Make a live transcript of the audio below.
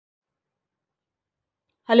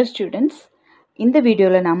Hello students, in the video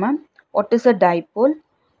what is a dipole,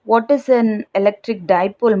 what is an electric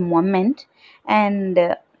dipole moment, and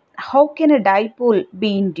how can a dipole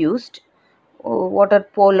be induced, what are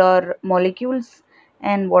polar molecules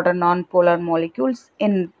and what are non-polar molecules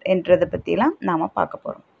என்றதை பற்றிலாம் நாம் பார்க்க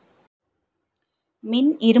போகிறோம்.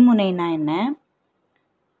 மின் இருமுனைனா என்ன,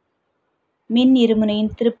 மின்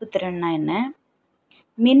இருமுனையின் திருப்புத்திறன்னா என்ன,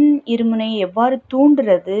 மின் இருமுனை எவ்வாறு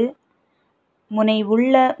தூண்டுறது, முனை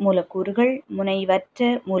உள்ள மூலக்கூறுகள் முனைவற்ற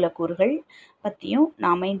மூலக்கூறுகள் பற்றியும்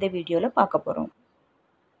நாம் இந்த வீடியோவில் பார்க்க போகிறோம்.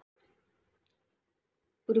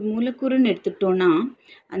 ஒரு மூலக்கூறுன்னு எடுத்துக்கிட்டோன்னா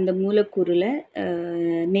அந்த மூலக்கூறில்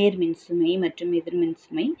நேர்மின் சுமை மற்றும் எதிர்மின்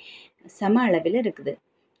சுமை சம அளவில் இருக்குது.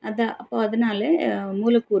 அப்போ அதனால்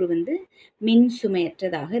மூலக்கூறு மின்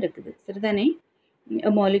சுமையற்றதாக இருக்குது. சரிதானே?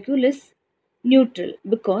 A molecule is neutral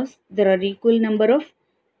because there are equal number of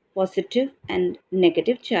positive and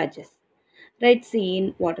negative charges. Right, see in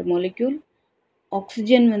water molecule,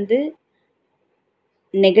 oxygen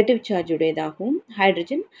negative charge உடையதாகவும்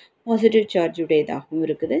hydrogen positive charge உடையதாகவும்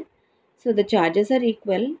இருக்குது. So the charges are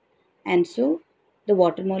equal and so the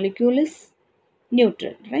water molecule is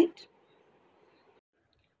neutral, right?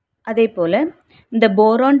 அதே போல் இந்த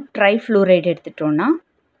boron trifluoride எடுத்துட்டோன்னா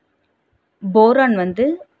boron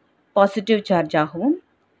positive charge ஆகவும்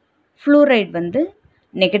fluoride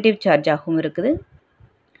negative charge ஆகவும் இருக்குது.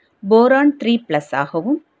 Boron 3+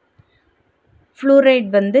 ஆகவும் fluoride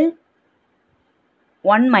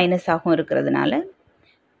 1- ஆகவும் இருக்கிறதுனால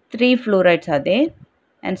 3 fluorides are there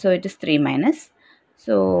and so it is 3-.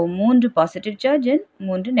 So 3 positive charge and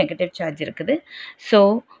 3 negative charge இருக்குது. So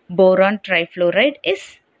boron trifluoride is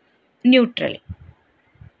neutral.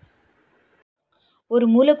 ஒரு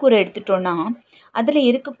மூலக்கூறு எடுத்துட்டோன்னா அதில்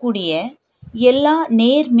இருக்கக்கூடிய எல்லா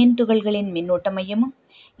நேர் மின்துகள்களின் மின்னோட்ட மையமும்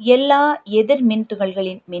எல்லா எதிர்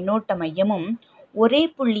மின்துகள்களின் மின்னோட்ட மையமும் ஒரே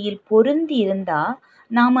புள்ளியில் பொருந்தி இருந்தால்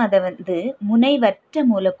நாம் அதை முனைவற்ற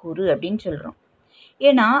மூலக்கூறு அப்படின்னு சொல்கிறோம்.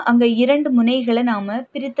 ஏன்னா அங்கே 2 முனைகளை நாம்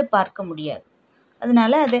பிரித்து பார்க்க முடியாது.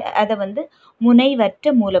 அதனால அதை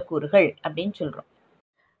முனைவற்ற மூலக்கூறுகள் அப்படின்னு சொல்கிறோம்.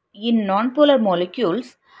 இன் nonpolar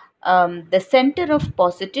molecules the center of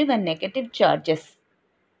positive and negative charges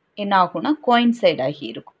என்ன ஆகும்னா கோயின்சைட் ஆகி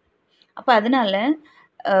இருக்கும். அப்போ அதனால்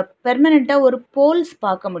பெர்மனெண்ட்டாக ஒரு போல்ஸ்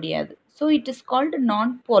பார்க்க முடியாது. So it is called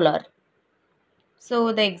non-polar. So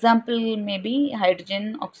the example may be hydrogen,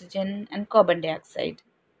 oxygen and carbon dioxide.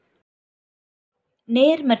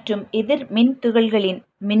 நேர் மற்றும் எதிர் மின் துகள்களின்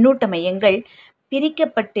மின்னூட்ட மையங்கள்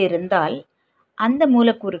பிரிக்கப்பட்டு இருந்தால் அந்த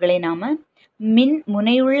மூலக்கூறுகளை நாம் மின்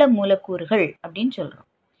முனையுள்ள மூலக்கூறுகள் அப்படின்னு சொல்கிறோம்.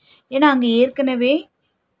 ஏன்னா அங்கே ஏற்கனவே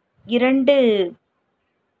 2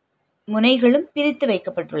 முனைகளும் பிரித்து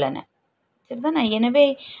வைக்கப்பட்டுள்ளன. சரிதானே? எனவே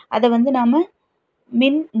அதை நாம்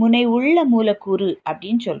மின் முனை உள்ள மூலக்கூறு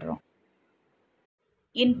அப்படின்னு சொல்கிறோம்.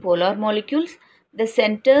 In polar molecules, the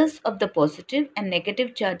centers of the positive and negative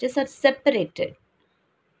charges are separated.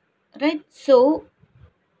 Right? So,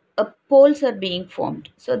 poles are being formed.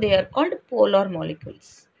 So, they are called polar molecules.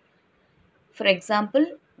 For example,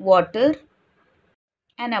 water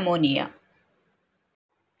and ammonia.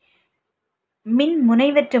 மின்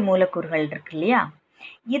முனைவற்ற மூலக்கூறுகள் இருக்கு இல்லையா,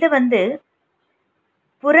 இதை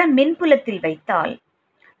புற மின்புலத்தில் வைத்தால்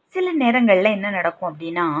சில நேரங்களில் என்ன நடக்கும்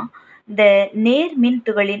அப்படின்னா இந்த நேர்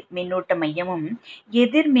மின்துகளின் மின்னோட்ட மையமும்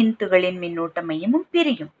எதிர் மின்துகளின் மின்னோட்ட மையமும்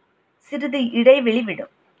பிரியும், சிறிது இடைவெளி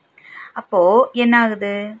விடும். அப்போது என்ன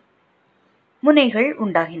ஆகுது? முனைகள்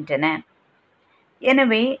உண்டாகின்றன.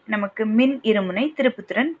 எனவே நமக்கு மின் இருமுனை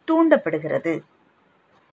திருப்புத்திறன் தூண்டப்படுகிறது.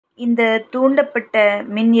 இந்த தூண்டப்பட்ட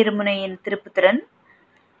மின் இருமுனையின் திருப்புத்திறன்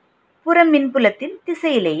புற மின்புலத்தின்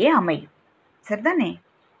திசையிலேயே அமையும். சரிதானே?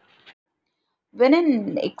 When an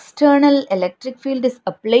external electric field is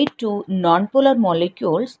applied to nonpolar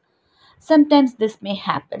molecules, sometimes this may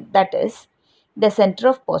happen. That is, the center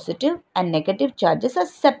of positive and negative charges are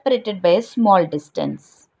separated by a small distance.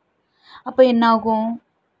 அப்போ என்ன ஆகும்?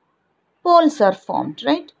 Poles are formed,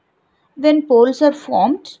 right? When poles are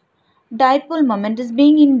formed, dipole moment is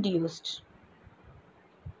being induced,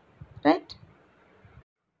 right?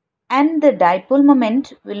 And the dipole moment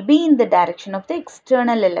will be in the direction of the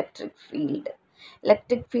external electric field.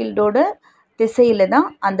 Electric field ஓட திசையில் தான்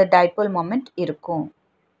அந்த dipole moment இருக்கும்.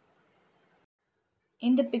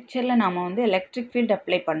 இந்த பிக்சரில் நாம் electric field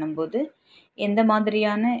apply பண்ணும்போது எந்த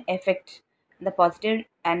மாதிரியான எஃபெக்ட் இந்த பாசிட்டிவ்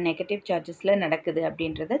அண்ட் நெகட்டிவ் சார்ஜஸில் நடக்குது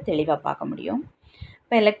அப்படின்றத தெளிவாக பார்க்க முடியும்.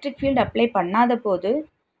 இப்போ எலக்ட்ரிக் ஃபீல்டு அப்ளை பண்ணாத போது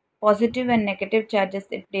பாசிட்டிவ் அண்ட் நெகட்டிவ் சார்ஜஸ்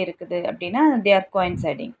எப்படி இருக்குது அப்படின்னா தே ஆர்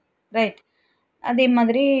கோயின்சைடிங், ரைட்? அதே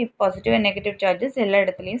மாதிரி பாசிட்டிவ் அண்ட் நெகட்டிவ் சார்ஜஸ் எல்லா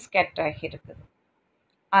இடத்துலையும் ஸ்கேட்டர் ஆகி இருக்குது.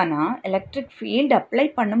 ஆனால் எலக்ட்ரிக் ஃபீல்டு அப்ளை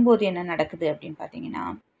பண்ணும்போது என்ன நடக்குது அப்படின்னு பார்த்தீங்கன்னா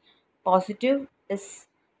positive is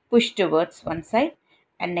pushed towards one side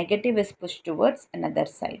and negative is pushed towards another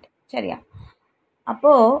side. சரியா?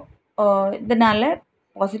 அப்போது இதனால்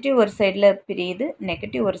பாசிட்டிவ் ஒரு சைடில் பிரியுது,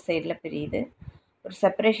 நெகட்டிவ் ஒரு சைடில் பிரியுது. ஒரு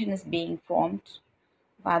செப்பரேஷன் இஸ் பீயிங் ஃபார்ம்ட்.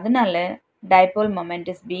 அதனால dipole moment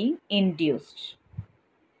is being induced.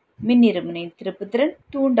 மின் இருமுனையின் திருப்புத்திறன்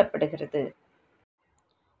தூண்டப்படுகிறது.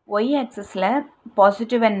 ஒய் ஆக்சிஸில்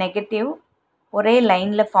பாசிட்டிவ் அண்ட் நெகட்டிவ் ஒரே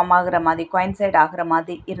லைனில் ஃபார்ம் ஆகிற மாதிரி, கோயின்சைட் ஆகிற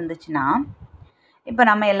மாதிரி இருந்துச்சுன்னா, இப்போ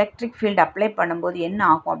நம்ம எலக்ட்ரிக் ஃபீல்டு அப்ளை பண்ணும்போது என்ன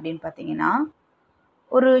ஆகும் அப்படின்னு பார்த்தீங்கன்னா,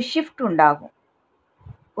 ஒரு ஷிஃப்ட் உண்டாகும்,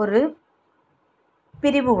 ஒரு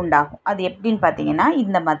பிரிவு உண்டாகும். அது எப்படின்னு பார்த்தீங்கன்னா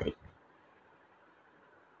இந்த மாதிரி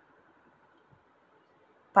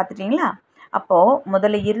பார்த்துட்டிங்களா? அப்போது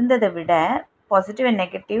முதல்ல இருந்ததை விட பாசிட்டிவ் அண்ட்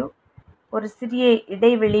நெகட்டிவ் ஒரு சிறிய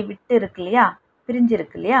இடைவெளி விட்டு இருக்கு இல்லையா, பிரிஞ்சு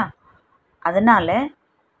இருக்கு இல்லையா, அதனால்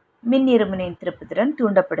மின் இருமுனையின் திருப்புத்திறன்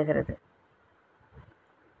தூண்டப்படுகிறது.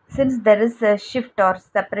 Since there is a shift or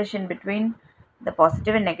separation between the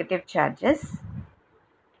positive and negative charges,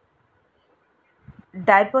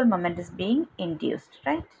 dipole moment is being induced,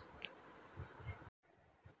 right?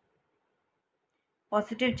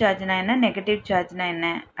 Positive சார்ஜ்னா என்ன, நெகட்டிவ் சார்ஜ்னா என்ன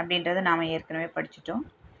அப்படின்றத நாம் ஏற்கனவே படிச்சிட்டோம்.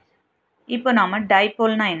 இப்போ நாம்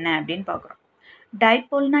டைபோல்னா என்ன அப்படின்னு பார்க்குறோம்.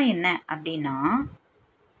 டைபோல்னா என்ன அப்படின்னா,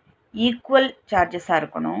 ஈக்குவல் சார்ஜஸாக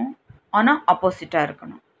இருக்கணும், ஆனால் ஆப்போசிட்டாக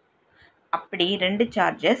இருக்கணும். அப்படி ரெண்டு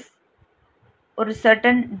சார்ஜஸ் ஒரு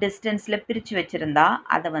சர்டன் டிஸ்டன்ஸில் பிரித்து வச்சுருந்தா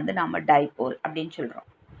அதை வந்து நாம் டைபோல் அப்படின்னு சொல்கிறோம்.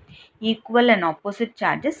 Equal and opposite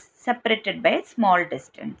charges separated by small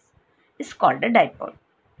distance is called dipole.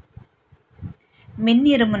 மின்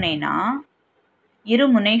இருமுனைனா இரு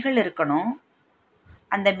முனைகள் இருக்கணும்,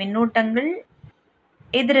 அந்த மின்னூட்டங்கள்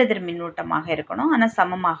எதிரெதிர் மின்னூட்டமாக இருக்கணும், ஆனால்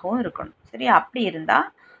சமமாகவும் இருக்கணும். சரியா? அப்படி இருந்தால்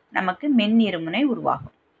நமக்கு மின் இருமுனை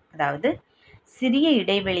உருவாகும். அதாவது சிறிய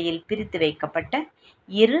இடைவெளியில் பிரித்து வைக்கப்பட்ட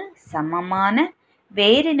இரு சமமான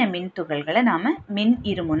வேறின மின்துகள்களை நாம் மின்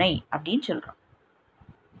இருமுனை அப்படின்னு சொல்கிறோம்.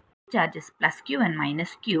 Charges plus Q and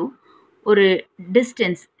minus Q ஒரு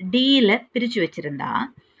டிஸ்டன்ஸ் டியில் பிரித்து வச்சுருந்தா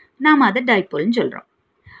நாம் அதை டைபோல்னு சொல்கிறோம்.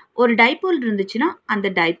 ஒரு டைபோல் இருந்துச்சுன்னா அந்த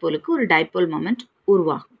டைபோலுக்கு ஒரு டைபோல் மொமெண்ட்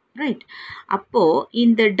உருவாகும், ரைட்? அப்போது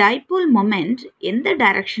இந்த டைபோல் மொமெண்ட் எந்த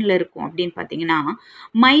டைரக்ஷனில் இருக்கும் அப்படின்னு பார்த்தீங்கன்னா,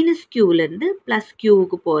 மைனஸ் கியூவிலேருந்து ப்ளஸ்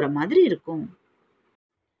கியூவுக்கு போகிற மாதிரி இருக்கும்.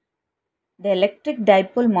 இந்த எலக்ட்ரிக்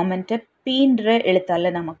டைபோல் மொமெண்ட்டை பீன்ற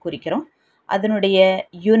எழுத்தால் நம்ம குறிக்கிறோம். அதனுடைய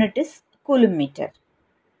யூனிட் இஸ் கூலும் மீட்டர்.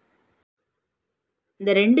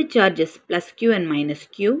 இந்த ரெண்டு charges plus Q and minus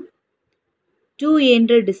Q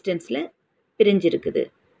 2a டிஸ்டன்ஸில் பிரிஞ்சிருக்குது.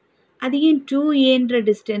 அது ஏன் 2a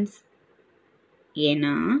டிஸ்டன்ஸ்?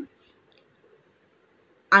 ஏன்னா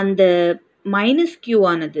அந்த மைனஸ் கியூ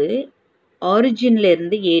ஆனது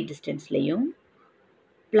ஆரிஜின்லேருந்து ஏ டிஸ்டன்ஸ்லையும்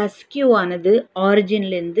ப்ளஸ் கியூ ஆனது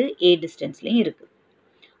ஆரிஜின்லேருந்து ஏ டிஸ்டன்ஸ்லையும் இருக்குது.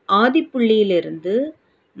 ஆதிப்புள்ளியிலிருந்து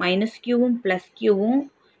மைனஸ் கியூவும் ப்ளஸ் கியூவும்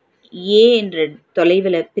ஏ என்ற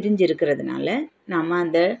தொலைவில் பிரிஞ்சிருக்கிறதுனால நாம்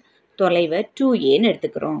அந்த தொலைவை 2aன்னு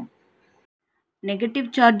எடுத்துக்கிறோம். நெகட்டிவ்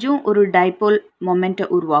சார்ஜும் ஒரு டைபோல் மொமெண்ட்டை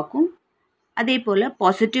உருவாக்கும், அதே போல்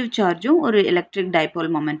பாசிட்டிவ் சார்ஜும் ஒரு எலக்ட்ரிக் டைபோல்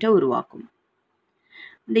மொமெண்ட்டை உருவாக்கும்.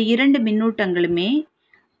 இந்த இரண்டு மின்னூட்டங்களுமே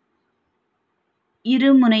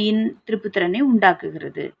இருமுனையின் திருப்புத்திறனை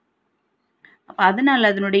உண்டாக்குகிறது. அப்போ அதனால்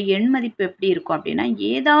அதனுடைய எண் மதிப்பு எப்படி இருக்கும் அப்படின்னா,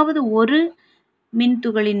 ஏதாவது ஒரு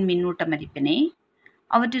மின்துகளின் மின்னூட்ட மதிப்பினை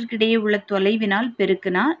அவற்றிற்கிடையே உள்ள தொலைவினால்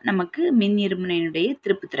பெருக்கினா நமக்கு மின் இருமுனையினுடைய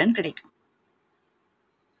திருப்புத்திறன் கிடைக்கும்.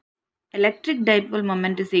 Electric dipole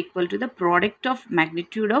moment is equal to the product of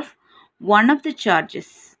magnitude of one of the charges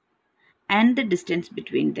and the distance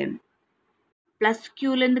between them. Plus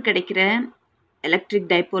Qலேருந்து கிடைக்கிற electric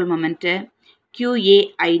dipole moment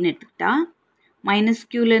QAIன்னு எடுத்துக்கிட்டா, மைனஸ்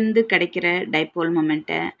Qலேருந்து கிடைக்கிற dipole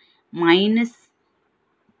moment minus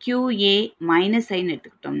QA minus ஐன்னு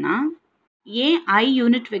எடுத்துக்கிட்டோம்னா, ஏன் ஐ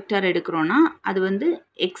யூனிட் வெக்டார் எடுக்கிறோன்னா அது வந்து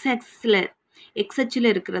X ஆக்சிஸில் X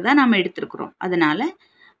அச்சில் இருக்கிறதா நம்ம எடுத்துருக்குறோம். அதனால்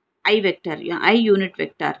ஐ வெக்டார் ஐ யூனிட்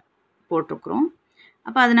வெக்டார் போட்டிருக்கிறோம்.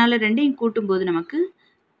 அப்போ அதனால் ரெண்டையும் கூட்டும்போது நமக்கு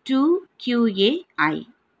 2QAI.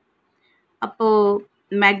 அப்போது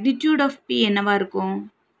மேக்னிடியூட் ஆஃப் P என்னவா இருக்கும்?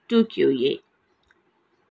 2QA.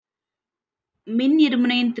 மின்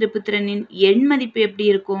இருமுனையின் திருப்புத்திறனின் எண் மதிப்பு எப்படி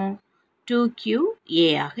இருக்கும்? 2QA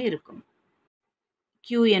ஆக இருக்கும்.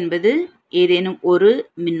 Q என்பது ஏதேனும் ஒரு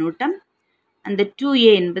மின்னூட்டம், அந்த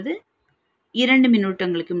 2A என்பது இரண்டு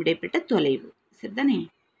மின்னூட்டங்களுக்கும் இடைப்பட்ட தொலைவு. சரிதானே?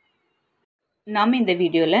 நாம் இந்த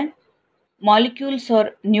வீடியோவில் மாலிக்யூல்ஸ் ஆர்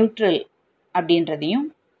நியூட்ரல் அப்படின்றதையும்,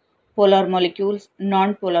 போலார் மாலிக்யூல்ஸ்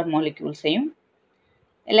நான் போலார் மாலிக்யூல்ஸையும்,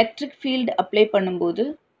 எலக்ட்ரிக் ஃபீல்டு அப்ளை பண்ணும்போது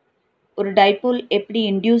ஒரு டைபோல் எப்படி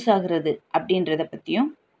இன்டியூஸ் ஆகிறது அப்படின்றத பற்றியும்,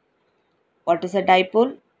 what is a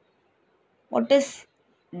dipole, what is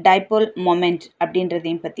dipole moment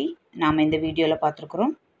அப்படின்றதையும் பற்றி நாம் இந்த வீடியோவில்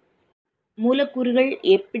பார்த்துருக்குறோம். மூலக்கூறுகள்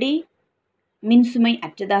எப்படி மின்சுமை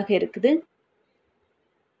அற்றதாக இருக்குது,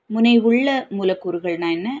 முனைவுள்ள மூலக்கூறுகள்னா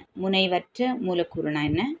என்ன, முனைவற்ற மூலக்கூறுனா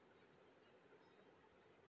என்ன,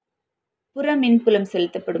 புற மின்புலம்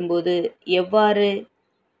செலுத்தப்படும் போது எவ்வாறு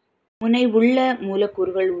முனைவுள்ள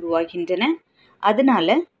மூலக்கூறுகள் உருவாகின்றன, அதனால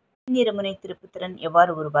மின் இருமுனை திருப்புத்திறன்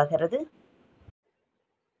எவ்வாறு உருவாகிறது,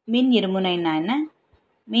 மின் இருமுனைனா என்ன,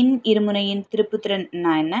 மின் இருமுனையின்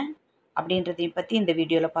திருப்புத்திறன்னா என்ன அப்படின்றதையும் பற்றி இந்த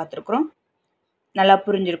வீடியோவில் பார்த்துருக்குறோம். நல்லா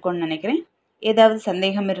புரிஞ்சிருக்கும்னு நினைக்கிறேன். ஏதாவது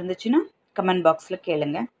சந்தேகம் இருந்துச்சுன்னா கமெண்ட் பாக்ஸில்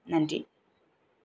கேளுங்க. நன்றி.